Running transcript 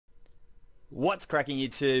What's cracking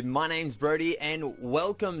YouTube? My name's Brodie and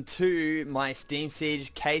welcome to my Steam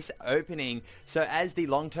Siege case opening. So as the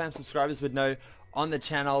long-term subscribers would know on the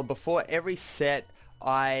channel, before every set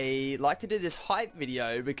I like to do this hype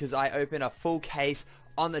video because I open a full case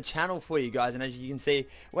on the channel for you guys, and as you can see,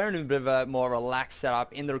 we're in a bit of a more relaxed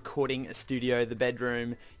setup in the recording studio, the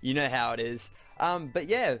bedroom. You know how it is. But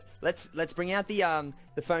yeah, let's bring out the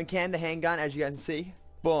phone cam, the handgun, as you guys can see.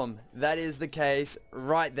 Boom, that is the case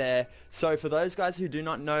right there. So for those guys who do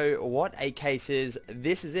not know what a case is,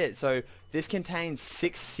 this is it. So this contains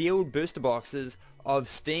 6 sealed booster boxes of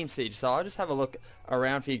Steam Siege. So I'll just have a look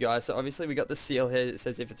around for you guys. So obviously we got the seal here. It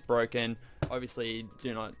says if it's broken, obviously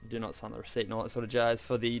do not sign the receipt and all that sort of jazz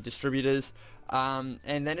for the distributors. And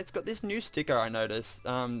then it's got this new sticker I noticed.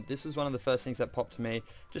 This was one of the first things that popped to me.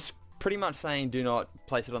 Just pretty much saying do not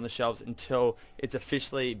place it on the shelves until it's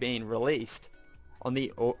officially been released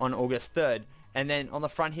on August 3rd. And then on the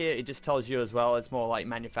front here it just tells you as well, it's more like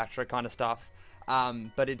manufacturer kind of stuff.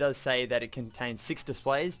 But it does say that it contains 6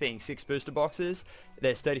 displays, being 6 booster boxes.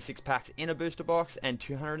 There's 36 packs in a booster box and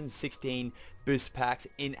 216 booster packs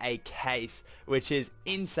in a case, which is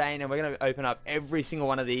insane, and we're going to open up every single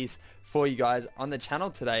one of these for you guys on the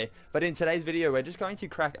channel today. But in today's video we're just going to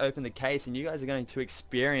crack open the case and you guys are going to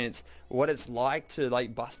experience what it's like to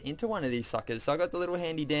like bust into one of these suckers. So I got the little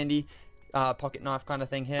handy dandy pocket knife kind of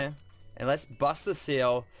thing here, and let's bust the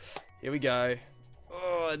seal. Here we go.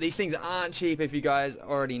 Oh, these things aren't cheap, if you guys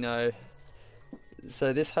already know.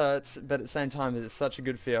 So this hurts, but at the same time it's such a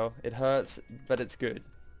good feel. It hurts, but it's good.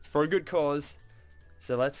 It's for a good cause.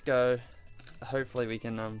 So let's go. Hopefully we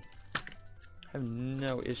can have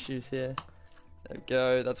no issues here. There we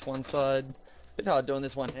go. That's one side. Bit hard doing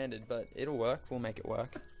this one-handed, but it'll work. We'll make it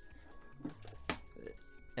work.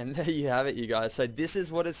 And there you have it, you guys. So this is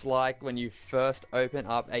what it's like when you first open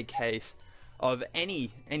up a case of any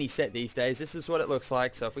set these days. This is what it looks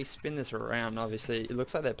like. So if we spin this around, obviously it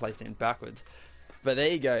looks like they're placed in backwards, but there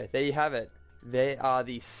you go, there you have it. There are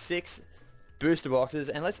the 6 booster boxes,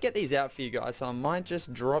 and let's get these out for you guys. So I might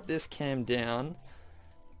just drop this cam down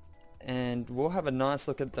and we'll have a nice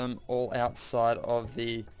look at them all outside of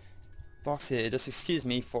the box here. Just excuse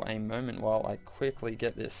me for a moment while I quickly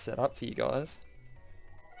get this set up for you guys.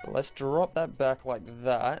 But let's drop that back like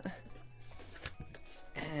that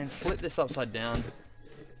and flip this upside down,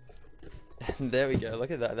 and there we go. Look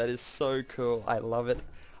at that. That is so cool. I love it.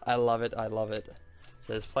 I love it. I love it.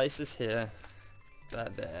 So there's places here,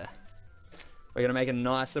 that there. We're gonna make a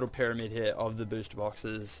nice little pyramid here of the booster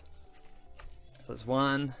boxes. So there's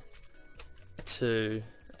 1, 2,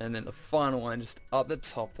 and then the final one just up the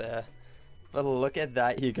top there. But look at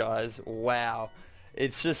that, you guys. Wow,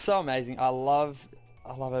 it's just so amazing. I love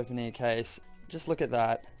opening a case. Just look at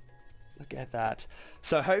that. Look at that.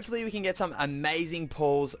 So hopefully we can get some amazing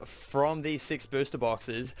pulls from these 6 booster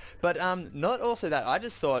boxes. But not also that, I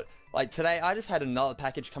just thought, like today I just had another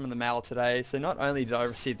package come in the mail today. So not only did I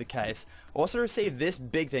receive the case, I also received this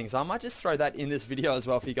big thing. So I might just throw that in this video as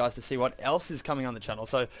well for you guys to see what else is coming on the channel.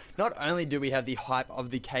 So not only do we have the hype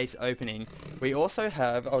of the case opening, we also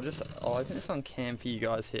have, I'll open this on cam for you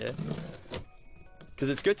guys here, because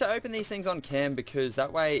it's good to open these things on cam, because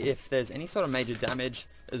that way if there's any sort of major damage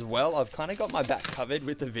as well, I've kind of got my back covered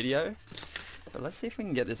with the video. But let's see if we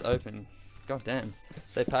can get this open. God damn,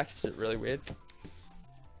 they packaged it really weird.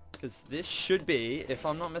 Because this should be, if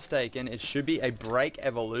I'm not mistaken, it should be a Break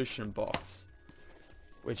Evolution box,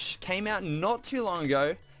 which came out not too long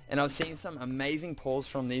ago, and I've seen some amazing pulls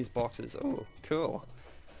from these boxes. Oh, cool.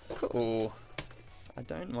 Cool. I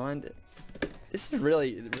don't mind it. This is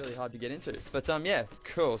really hard to get into, but yeah,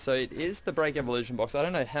 cool. So it is the Break Evolution box. I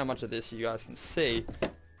don't know how much of this you guys can see,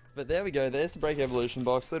 but there we go. There's the Break Evolution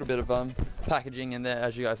box. A little bit of packaging in there,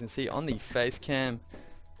 as you guys can see on the face cam.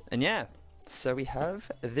 And yeah, so we have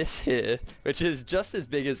this here, which is just as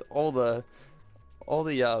big as all the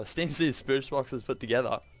Steam Siege booster boxes put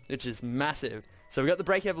together, which is massive. So we got the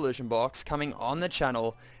Break Evolution box coming on the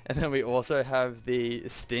channel, and then we also have the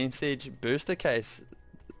Steam Siege booster case.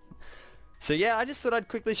 So yeah, I just thought I'd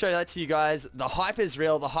quickly show that to you guys. The hype is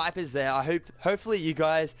real, the hype is there. Hopefully you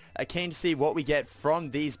guys are keen to see what we get from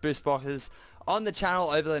these boost boxes on the channel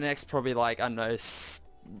over the next probably, like, I don't know,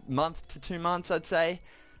 month to 2 months, I'd say.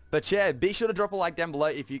 But yeah, be sure to drop a like down below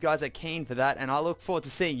if you guys are keen for that, and I look forward to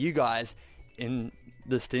seeing you guys in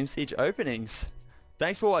the Steam Siege openings.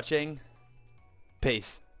 Thanks for watching.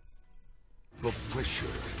 Peace. The pressure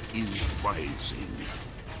is rising.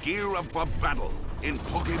 Gear up for battle in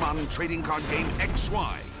Pokemon trading card game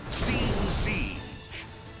XY Steam Siege.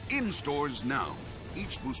 In stores now.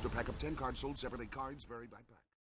 Each booster pack of 10 cards sold separately. Cards vary by pack.